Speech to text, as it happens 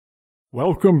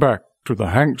Welcome back to the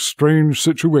Hank Strange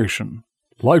Situation,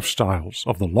 Lifestyles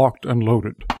of the Locked and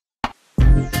Loaded.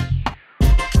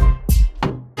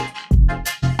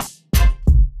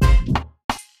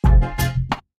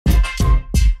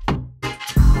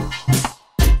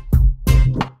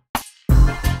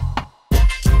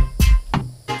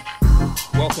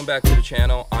 Welcome back to the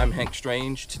channel. I'm Hank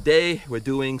Strange. Today we're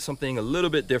doing something a little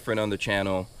bit different on the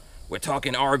channel. We're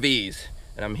talking RVs.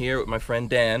 And I'm here with my friend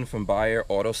Dan from Buyer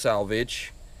Auto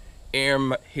Salvage.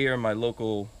 Here in my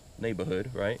local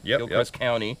neighborhood, right? Gilchrist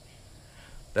County.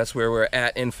 That's where we're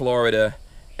at in Florida.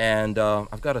 And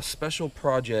I've got a special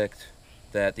project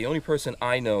that the only person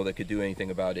I know that could do anything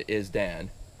about it is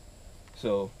Dan.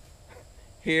 So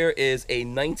here is a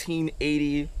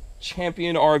 1980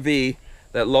 Champion RV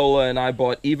that Lola and I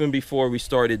bought even before we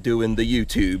started doing the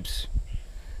YouTubes.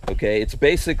 Okay, it's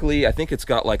basically, I think it's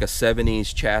got like a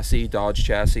 70s chassis, Dodge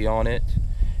chassis on it,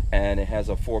 and it has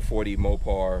a 440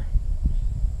 Mopar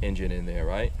engine in there,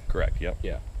 right? Correct, yep.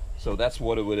 Yeah. So that's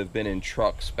what it would have been in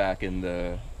trucks back in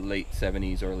the late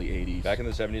 70s, early 80s. Back in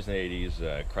the 70s and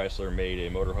 80s, Chrysler made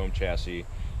a motorhome chassis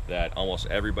that almost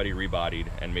everybody rebodied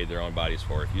and made their own bodies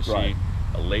for. If you see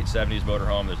a late 70s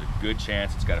motorhome, there's a good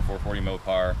chance it's got a 440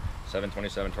 Mopar,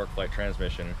 727 torque flight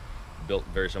transmission, built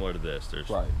very similar to this. There's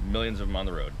millions of them on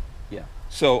the road. Yeah.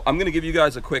 So I'm gonna give you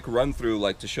guys a quick run through,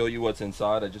 like, to show you what's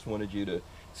inside. I just wanted you to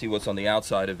see what's on the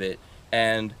outside of it.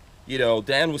 And you know,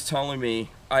 Dan was telling me,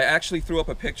 I actually threw up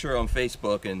a picture on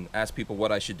Facebook and asked people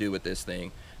what I should do with this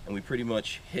thing, and we pretty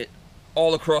much hit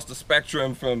all across the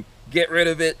spectrum from get rid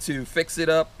of it to fix it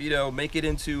up, you know, make it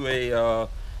into a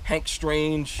Hank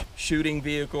Strange shooting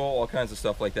vehicle, all kinds of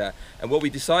stuff like that. And what we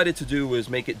decided to do was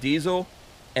make it diesel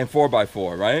and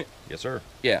 4x4, right? Yes, sir.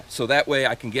 Yeah, so that way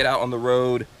I can get out on the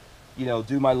road, you know,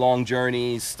 do my long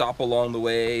journeys, stop along the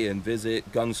way and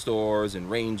visit gun stores and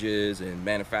ranges and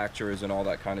manufacturers and all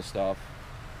that kind of stuff,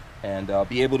 and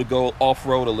be able to go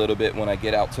off-road a little bit when I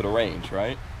get out to the range,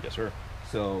 right? Yes, sir.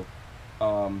 So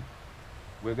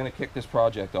we're gonna kick this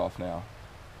project off now.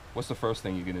 What's the first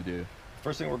thing you're gonna do?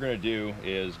 First thing we're going to do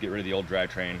is get rid of the old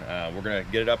drivetrain. We're going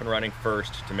to get it up and running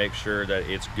first to make sure that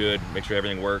it's good, make sure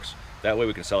everything works. That way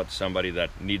we can sell it to somebody that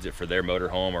needs it for their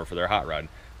motorhome or for their hot rod.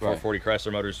 440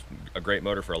 Chrysler motor's a great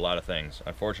motor for a lot of things.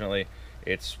 Unfortunately,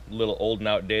 it's a little old and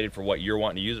outdated for what you're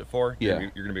wanting to use it for. Yeah.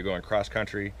 You're going to be going cross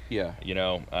country. Yeah. You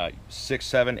know, 6,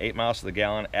 7, 8 miles to the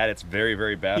gallon at its very,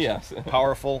 very best. Yes.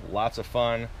 Powerful, lots of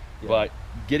fun, yeah. But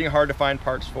getting hard to find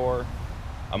parts for.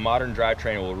 A modern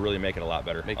drivetrain will really make it a lot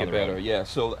better. Make it better, yeah.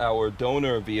 So our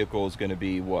donor vehicle is going to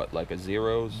be what, like a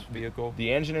Zero's vehicle?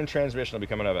 The engine and transmission will be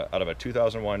coming out of a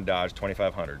 2001 Dodge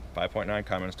 2500, 5.9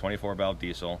 Cummins, 24 valve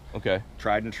diesel. Okay.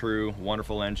 Tried and true,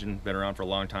 wonderful engine, been around for a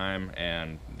long time,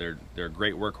 and they're a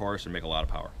great workhorse and make a lot of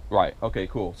power. Right. Okay.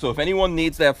 Cool. So if anyone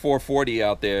needs that 440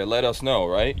 out there, let us know,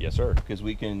 right? Yes, sir. Because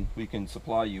we can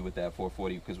supply you with that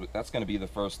 440, because that's going to be the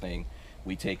first thing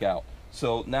we take out.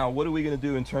 So now, what are we going to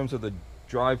do in terms of the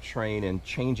drivetrain and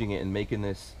changing it and making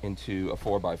this into a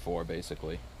 4x4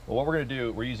 basically? Well, what we're going to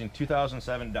do, we're using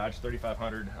 2007 Dodge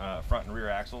 3500 front and rear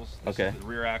axles. This is the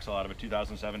rear axle out of a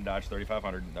 2007 Dodge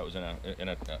 3500 that was in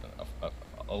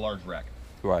a large wreck.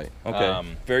 Right.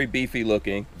 Okay. Very beefy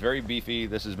looking. Very beefy.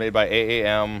 This is made by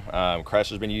AAM.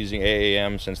 Chrysler's been using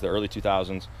AAM since the early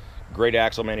 2000s. Great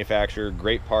axle manufacturer,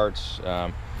 great parts.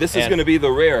 This is going to be the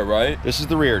rear, right? This is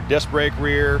the rear. Disc brake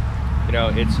rear. You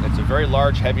know, it's a very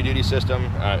large, heavy-duty system.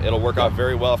 It'll work out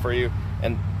very well for you.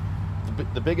 And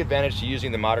the big advantage to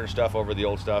using the modern stuff over the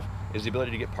old stuff is the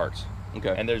ability to get parts.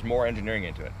 Okay. And there's more engineering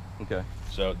into it. Okay.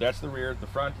 So that's the rear. The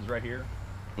front is right here.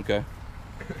 Okay.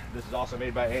 This is also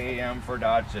made by AAM for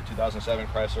Dodge. It's a 2007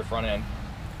 Chrysler front end.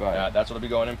 Right. That's what'll be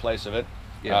going in place of it.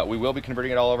 Yeah. We will be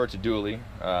converting it all over to dually.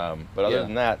 But other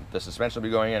than that, the suspension will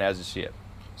be going in as you see it.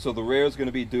 So the rear is going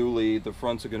to be dually, the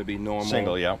fronts are going to be normal.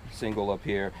 Single, yeah. Single up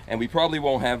here. And we probably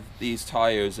won't have these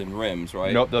tires and rims,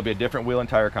 right? Nope, there'll be a different wheel and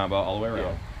tire combo all the way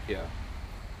around. Yeah.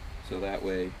 So that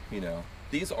way, you know,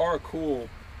 these are cool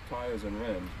tires and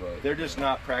rims, but they're just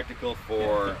not practical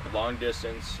for long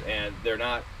distance, and they're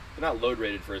not load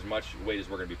rated for as much weight as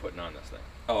we're going to be putting on this thing.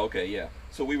 Oh, okay, yeah.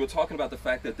 So we were talking about the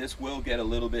fact that this will get a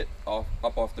little bit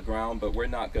up off the ground, but we're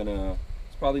not gonna,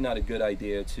 it's probably not a good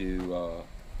idea to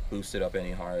boost it up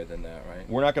any higher than that, right?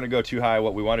 We're not going to go too high.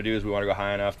 What we want to do is we want to go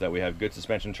high enough that we have good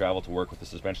suspension travel to work with the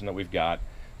suspension that we've got.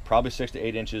 Probably 6 to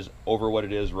 8 inches over what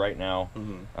it is right now.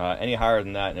 Any higher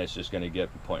than that, and it's just going to get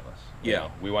pointless. You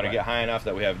know, we want to get high enough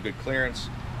that we have good clearance,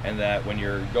 and that when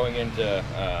you're going into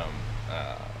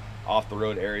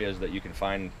off-the-road areas that you can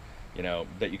find you know,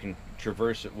 that you can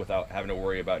traverse it without having to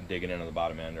worry about digging in on the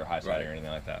bottom end or high siding or anything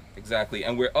like that. Exactly,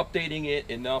 and we're updating it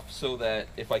enough so that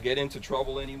if I get into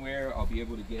trouble anywhere, I'll be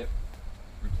able to get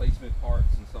replacement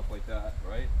parts and stuff like that,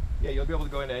 right? Yeah, you'll be able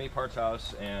to go into any parts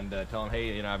house and tell them,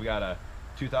 hey, you know, I've got a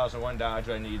 2001 Dodge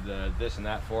I need this and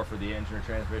that for the engine or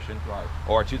transmission. Right.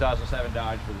 Or a 2007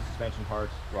 Dodge for the suspension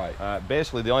parts. Right.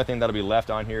 Basically, the only thing that'll be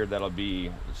left on here that'll be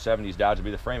 70s Dodge will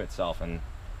be the frame itself, and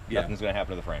nothing's going to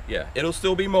happen to the frame. Yeah, it'll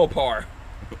still be Mopar.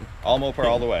 All Mopar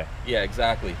all the way. Yeah,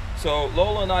 exactly. So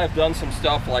Lola and I have done some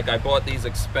stuff, like I bought these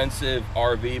expensive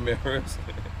RV mirrors.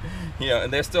 Yeah,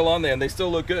 and they're still on there and they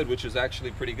still look good, which is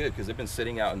actually pretty good because they've been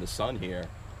sitting out in the sun here.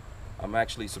 I'm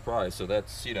actually surprised. So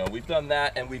that's, you know, we've done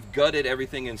that and we've gutted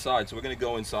everything inside. So we're going to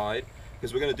go inside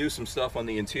because we're going to do some stuff on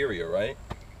the interior, right?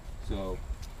 So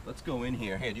let's go in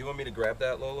here. Hey, do you want me to grab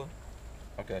that, Lola?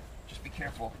 Okay, just be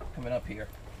careful coming up here.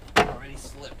 I already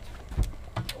slipped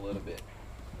a little bit.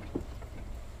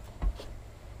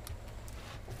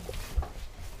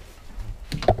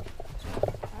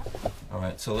 All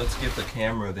right, so let's give the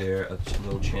camera there a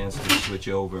little chance to switch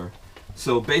over.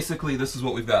 So basically this is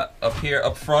what we've got. Up here,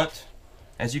 up front,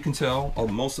 as you can tell,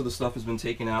 most of the stuff has been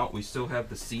taken out. We still have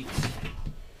the seats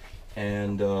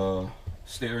and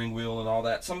steering wheel and all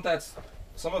that. Some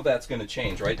of that's gonna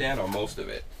change, right Dan, or most of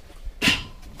it?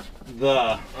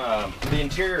 The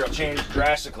interior will change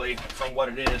drastically from what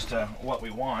it is to what we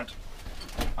want,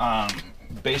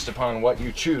 based upon what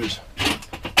you choose.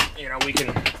 You know,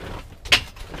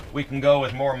 we can go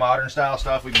with more modern style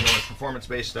stuff. We can go with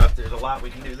performance-based stuff. There's a lot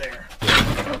we can do there.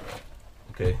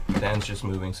 Okay, Dan's just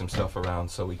moving some stuff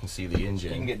around so we can see the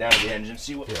engine. You can get down to the engine,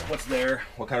 see what's there,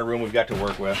 what kind of room we've got to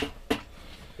work with.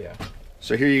 Yeah.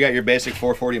 So here you got your basic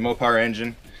 440 Mopar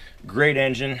engine. Great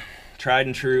engine, tried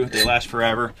and true. They last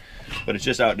forever, but it's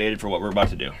just outdated for what we're about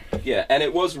to do. Yeah, and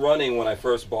it was running when I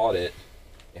first bought it.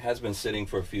 It has been sitting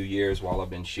for a few years while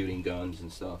I've been shooting guns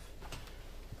and stuff.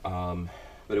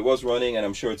 But it was running, and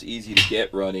I'm sure it's easy to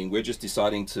get running. We're just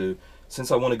deciding to,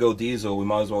 since I want to go diesel, we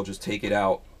might as well just take it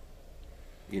out,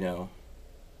 you know.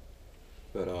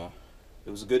 But it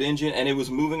was a good engine, and it was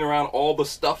moving around all the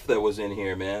stuff that was in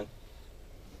here, man.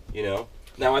 You know.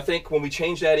 Now I think when we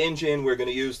change that engine, we're going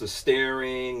to use the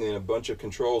steering and a bunch of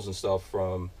controls and stuff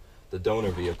from the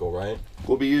donor vehicle, right?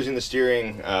 We'll be using the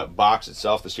steering box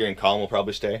itself. The steering column will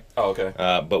probably stay. Oh, okay.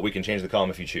 But we can change the column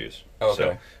if you choose. Oh, okay.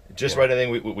 So just about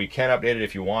anything, we can update it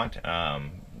if you want.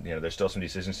 You know, there's still some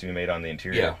decisions to be made on the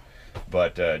interior. Yeah.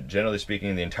 But generally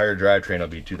speaking, the entire drivetrain will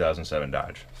be 2007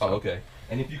 Dodge. So. Oh, okay.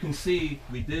 And if you can see,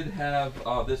 we did have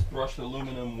this brushed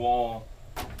aluminum wall.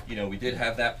 You know, we did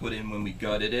have that put in when we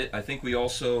gutted it. I think we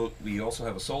also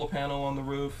have a solar panel on the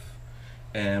roof,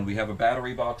 and we have a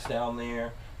battery box down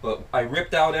there. But I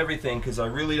ripped out everything because I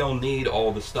really don't need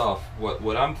all the stuff.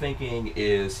 What I'm thinking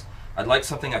is I'd like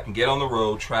something I can get on the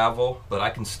road, travel, but I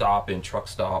can stop in truck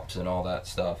stops and all that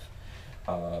stuff.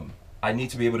 I need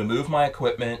to be able to move my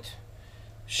equipment,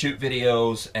 shoot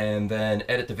videos, and then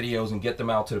edit the videos and get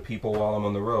them out to the people while I'm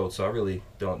on the road. So I really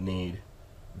don't need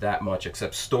that much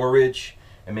except storage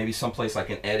and maybe someplace I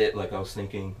can edit. Like I was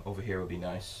thinking over here would be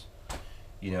nice.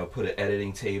 You know, put an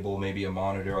editing table, maybe a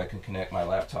monitor I can connect my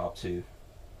laptop to.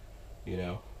 You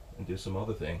know, and do some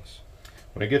other things.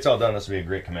 When it gets all done, this will be a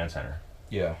great command center.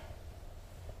 Yeah,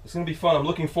 it's gonna be fun. I'm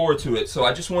looking forward to it. So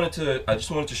I just wanted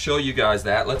to show you guys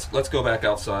that. Let's go back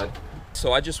outside.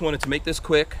 So I just wanted to make this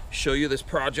quick, show you this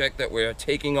project that we're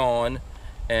taking on,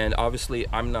 and obviously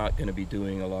I'm not gonna be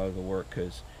doing a lot of the work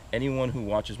because anyone who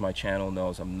watches my channel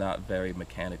knows I'm not very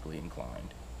mechanically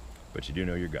inclined. But you do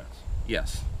know your guns.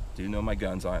 Yes, do know my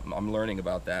guns. I'm learning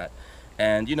about that.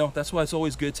 And you know, that's why it's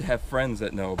always good to have friends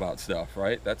that know about stuff,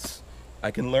 right? I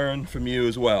can learn from you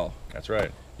as well. That's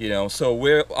right. You know,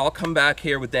 so I'll come back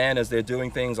here with Dan as they're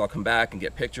doing things. I'll come back and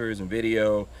get pictures and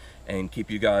video and keep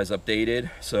you guys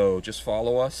updated. So just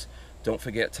follow us. Don't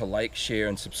forget to like, share,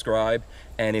 and subscribe.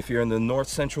 And if you're in the North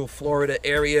Central Florida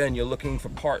area and you're looking for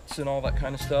parts and all that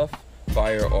kind of stuff,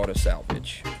 Buyer Auto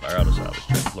Salvage. Buyer Auto Salvage,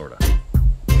 Florida.